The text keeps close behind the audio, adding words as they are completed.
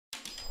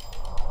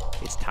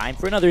It's time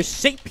for another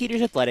St.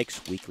 Peter's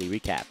Athletics Weekly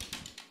Recap.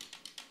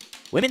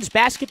 Women's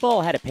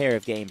basketball had a pair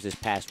of games this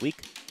past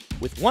week,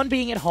 with one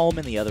being at home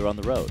and the other on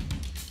the road.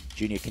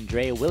 Junior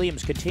Kendrea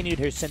Williams continued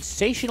her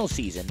sensational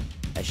season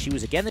as she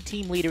was again the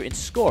team leader in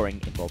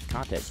scoring in both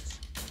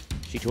contests.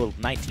 She totaled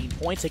 19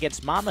 points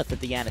against Monmouth at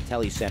the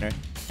Yanatelli Center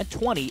and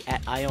 20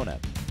 at Iona.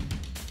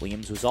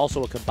 Williams was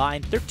also a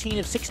combined 13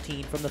 of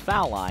 16 from the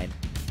foul line,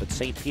 but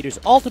St. Peter's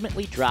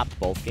ultimately dropped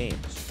both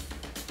games.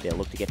 They'll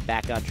look to get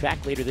back on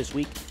track later this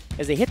week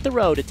as they hit the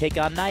road to take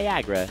on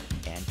Niagara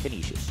and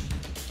Canisius.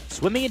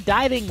 Swimming and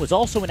diving was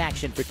also in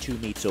action for two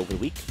meets over the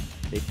week.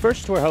 They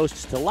first were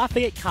hosts to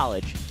Lafayette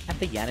College at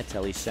the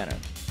Yanatelli Center.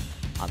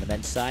 On the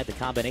men's side, the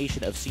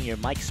combination of senior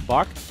Mike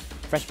Spark,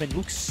 freshman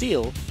Luke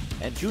Seal,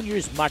 and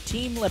juniors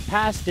Martin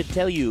Lepas de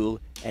Telliul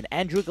and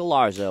Andrew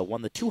Galarza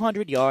won the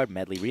 200-yard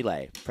medley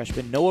relay.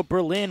 Freshman Noah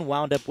Berlin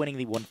wound up winning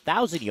the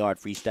 1,000-yard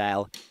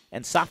freestyle,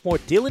 and sophomore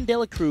Dylan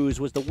Dela Cruz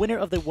was the winner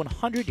of the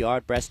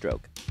 100-yard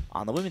breaststroke.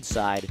 On the women's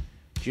side,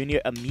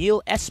 junior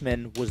Emil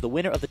Essman was the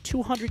winner of the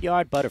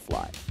 200-yard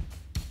butterfly.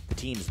 The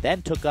teams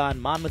then took on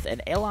Monmouth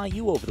and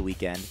LIU over the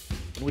weekend,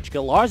 in which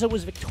Galarza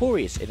was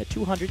victorious in the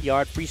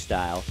 200-yard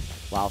freestyle,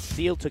 while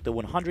Seal took the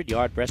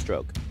 100-yard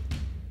breaststroke.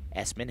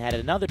 Essman had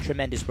another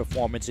tremendous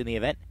performance in the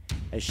event,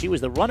 as she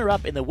was the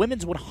runner-up in the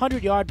women's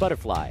 100-yard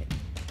butterfly.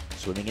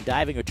 Swimming and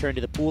diving returned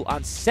to the pool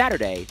on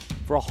Saturday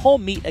for a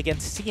home meet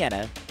against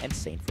Siena and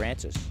St.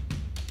 Francis.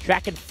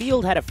 Track and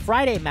field had a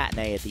Friday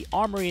matinee at the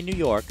Armory in New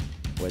York,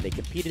 where they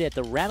competed at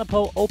the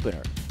Ramapo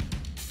Opener.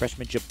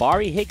 Freshman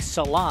Jabari Higgs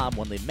Salam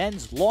won the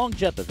men's long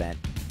jump event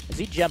as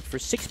he jumped for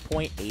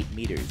 6.8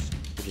 meters,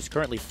 which is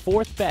currently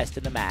fourth best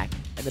in the MAC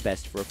and the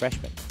best for a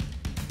freshman.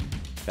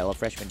 Fellow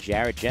freshmen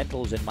Jared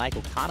Gentles and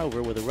Michael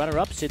Conover were the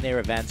runner-ups in their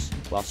events,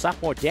 while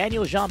sophomore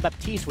Daniel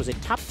Jean-Baptiste was a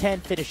top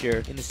 10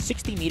 finisher in the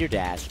 60-meter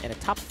dash and a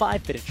top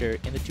 5 finisher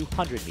in the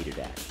 200-meter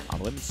dash. On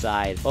the women's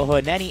side,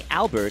 Ohoneni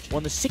Albert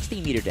won the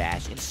 60-meter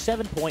dash in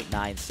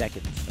 7.9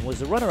 seconds and was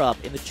the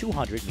runner-up in the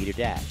 200-meter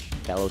dash.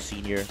 Fellow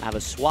senior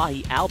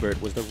Avaswahi Albert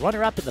was the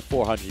runner-up in the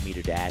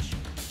 400-meter dash,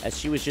 as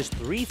she was just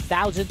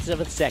 0.003 of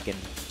a second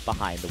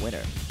behind the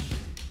winner.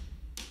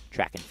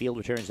 Track and field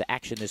returns to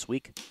action this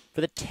week for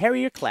the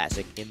Terrier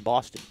Classic in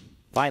Boston.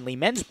 Finally,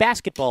 men's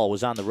basketball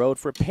was on the road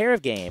for a pair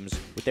of games,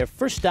 with their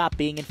first stop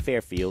being in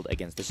Fairfield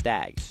against the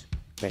Stags.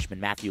 Freshmen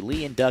Matthew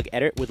Lee and Doug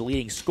Eddert were the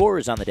leading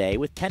scorers on the day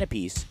with 10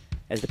 apiece,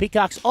 as the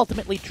Peacocks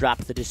ultimately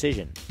dropped the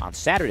decision. On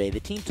Saturday,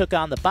 the team took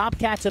on the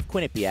Bobcats of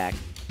Quinnipiac,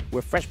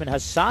 where freshman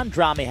Hassan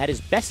Drame had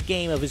his best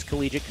game of his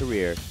collegiate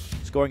career,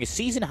 scoring a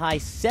season-high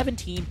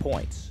 17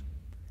 points.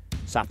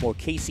 Sophomore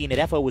Casey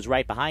Nadefo was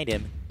right behind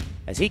him,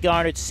 as he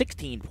garnered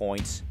 16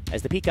 points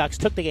as the Peacocks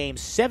took the game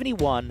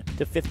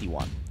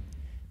 71-51.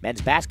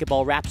 Men's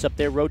basketball wraps up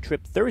their road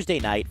trip Thursday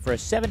night for a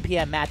 7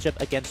 p.m. matchup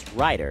against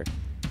Ryder.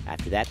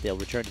 After that, they'll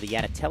return to the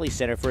Yanatelli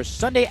Center for a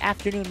Sunday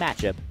afternoon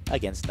matchup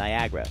against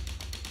Niagara.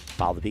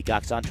 Follow the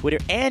Peacocks on Twitter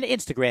and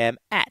Instagram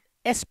at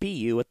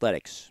SPU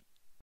Athletics.